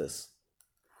have this.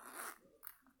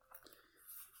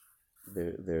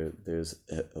 There's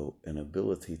an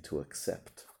ability to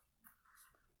accept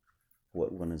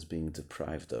what one is being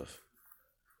deprived of.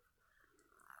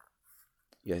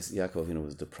 Yes, Yaakov Avinu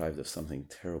was deprived of something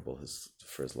terrible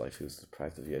for his life. He was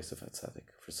deprived of Yosef HaTzadik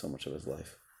for so much of his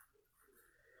life.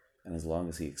 And as long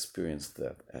as he experienced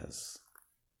that as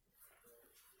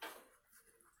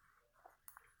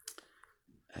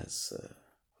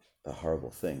a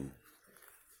horrible thing,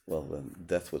 well, then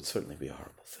death would certainly be a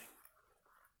horrible thing.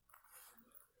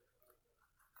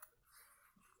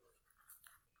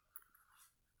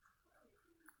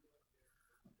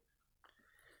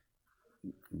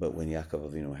 But when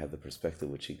Yaakov Avinu had the perspective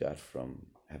which he got from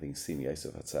having seen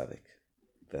Yosef HaTzadik,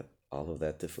 that all of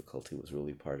that difficulty was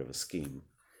really part of a scheme,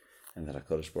 and that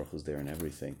HaKadosh Baruch Hu was there in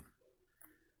everything,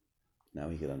 now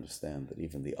he could understand that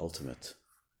even the ultimate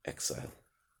exile,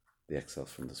 the exile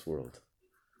from this world,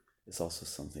 is also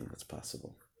something that's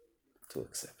possible to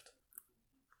accept.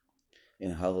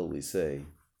 In Hallel we say,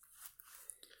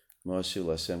 Mo'ashiv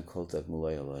L'Hashem kol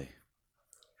tagmulei alai.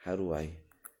 How do I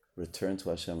return to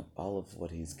Hashem all of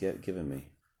what He's given me?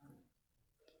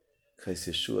 Kais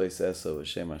Yeshuais Eso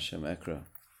Hashem Hashem Ekra.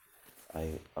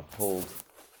 I uphold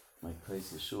my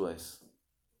Kais Yeshuais,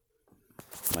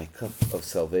 my cup of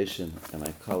salvation, and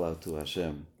I call out to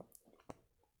Hashem.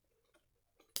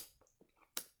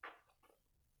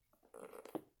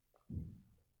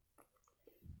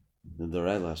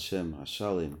 Nidarai Hashem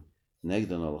Hashalim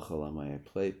Negdan al Cholam. I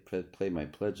play my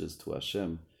pledges to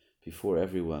Hashem before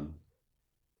everyone.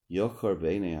 Yokar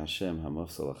b'einei Hashem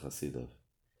hamafsal chasidav.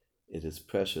 It is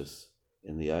precious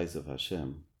in the eyes of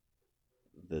Hashem,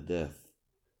 the death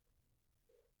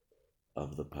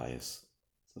of the pious.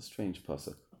 It's a strange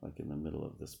pasuk, like in the middle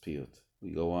of this piyut.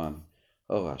 We go on.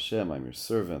 Oh Hashem, I'm your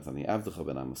servant. Ani avdecha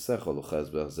ben amasecha luchaz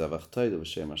zavachtoida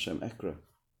v'shem Hashem ekra.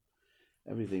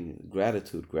 Everything,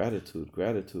 gratitude.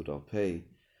 I'll pay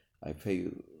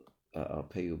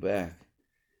you back.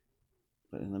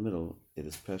 But in the middle, it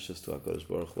is precious to HaKadosh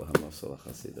Baruch Hu hamafsal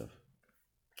chasidav.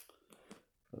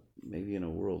 But maybe in a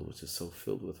world which is so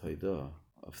filled with haidah,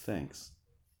 of thanks.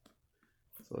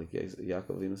 So like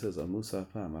Yaakov Avinu says, Amusa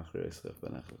hapam achrei raisias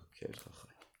panecha ki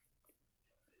chachai.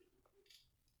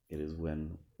 It is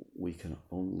when we can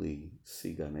only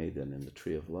see Gan Eden in the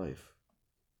tree of life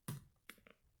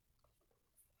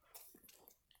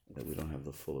that we don't have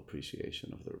the full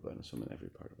appreciation of the Rebbeinu Shalom in every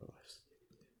part of our lives.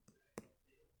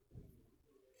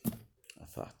 A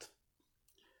thought.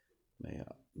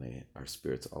 May our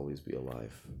spirits always be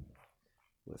alive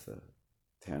with a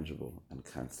tangible and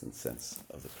constant sense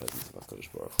of the presence of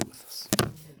HaKadosh Baruch Hu with us.